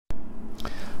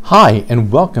Hi,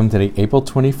 and welcome to the April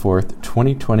 24th,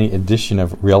 2020 edition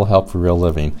of Real Help for Real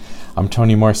Living. I'm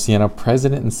Tony Marciano,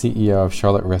 President and CEO of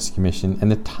Charlotte Rescue Mission, and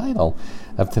the title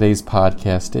of today's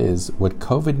podcast is What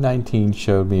COVID-19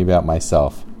 Showed Me About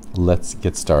Myself. Let's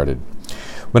get started.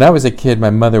 When I was a kid,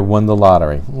 my mother won the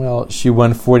lottery. Well, she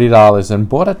won $40 and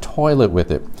bought a toilet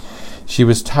with it. She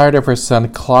was tired of her son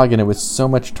clogging it with so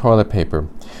much toilet paper.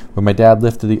 When my dad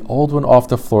lifted the old one off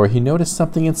the floor, he noticed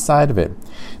something inside of it.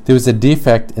 There was a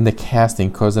defect in the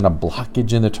casting causing a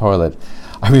blockage in the toilet.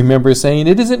 I remember saying,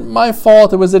 "It isn't my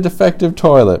fault, it was a defective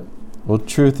toilet." Well,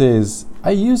 truth is,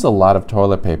 I use a lot of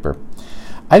toilet paper.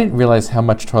 I didn't realize how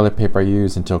much toilet paper I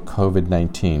use until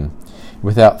COVID-19.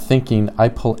 Without thinking, I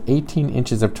pull 18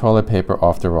 inches of toilet paper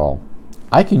off the roll.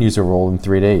 I can use a roll in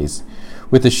 3 days.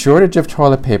 With the shortage of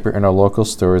toilet paper in our local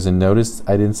stores, and notice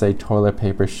I didn't say toilet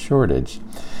paper shortage,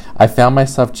 I found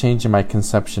myself changing my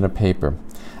consumption of paper.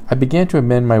 I began to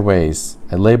amend my ways.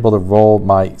 I labeled a roll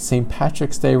my St.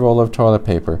 Patrick's Day roll of toilet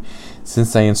paper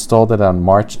since I installed it on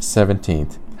March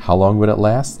 17th. How long would it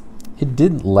last? It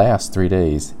didn't last 3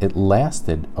 days. It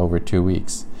lasted over 2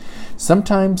 weeks.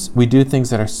 Sometimes we do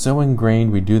things that are so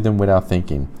ingrained we do them without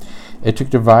thinking. It took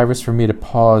the virus for me to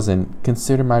pause and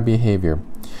consider my behavior.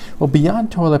 Well,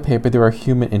 beyond toilet paper, there are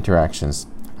human interactions.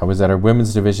 I was at our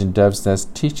women's division Dove's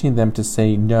Nest teaching them to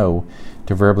say no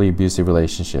to verbally abusive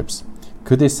relationships.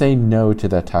 Could they say no to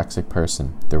that toxic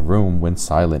person? The room went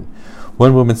silent.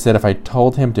 One woman said if I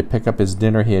told him to pick up his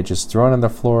dinner he had just thrown on the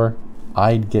floor,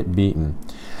 I'd get beaten.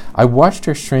 I watched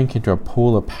her shrink into a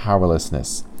pool of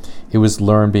powerlessness. It was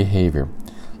learned behavior.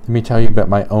 Let me tell you about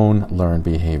my own learned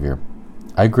behavior.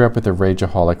 I grew up with a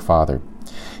rageaholic father.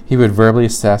 He would verbally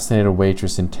assassinate a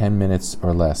waitress in 10 minutes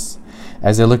or less.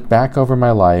 As I look back over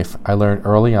my life, I learned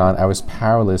early on I was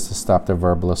powerless to stop the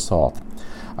verbal assault.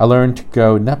 I learned to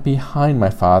go not behind my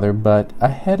father, but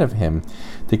ahead of him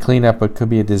to clean up what could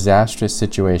be a disastrous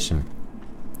situation.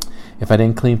 If I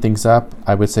didn't clean things up,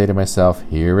 I would say to myself,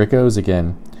 here it goes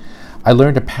again. I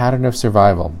learned a pattern of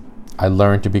survival. I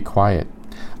learned to be quiet.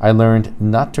 I learned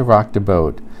not to rock the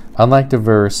boat. Unlike the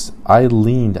verse, I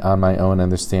leaned on my own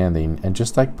understanding, and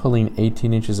just like pulling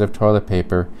 18 inches of toilet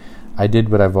paper, I did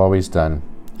what I've always done.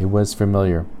 It was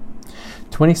familiar.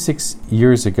 26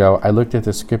 years ago, I looked at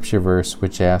the scripture verse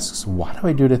which asks, why do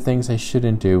I do the things I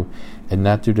shouldn't do and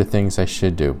not do the things I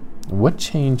should do? What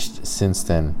changed since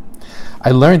then?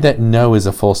 I learned that no is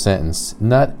a full sentence,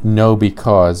 not no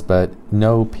because, but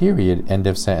no period, end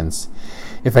of sentence.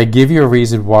 If I give you a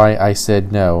reason why I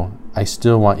said no, I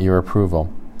still want your approval.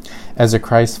 As a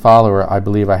Christ follower, I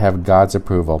believe I have God's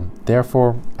approval.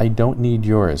 Therefore, I don't need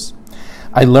yours.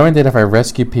 I learned that if I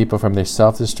rescue people from their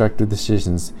self-destructive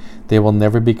decisions, they will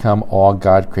never become all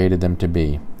God created them to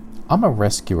be. I'm a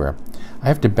rescuer. I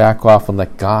have to back off and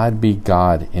let God be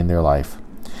God in their life.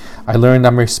 I learned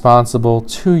I'm responsible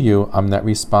to you. I'm not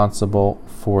responsible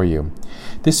for you.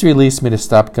 This released me to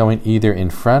stop going either in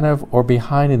front of or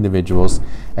behind individuals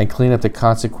and clean up the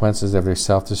consequences of their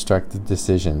self-destructive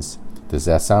decisions. Does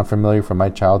that sound familiar from my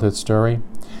childhood story?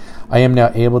 I am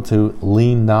now able to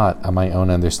lean not on my own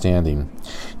understanding.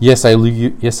 Yes, I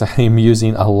am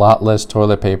using a lot less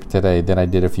toilet paper today than I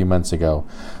did a few months ago.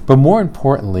 But more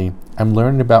importantly, I'm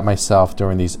learning about myself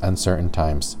during these uncertain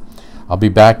times. I'll be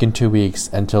back in 2 weeks.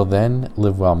 Until then,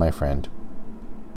 live well, my friend.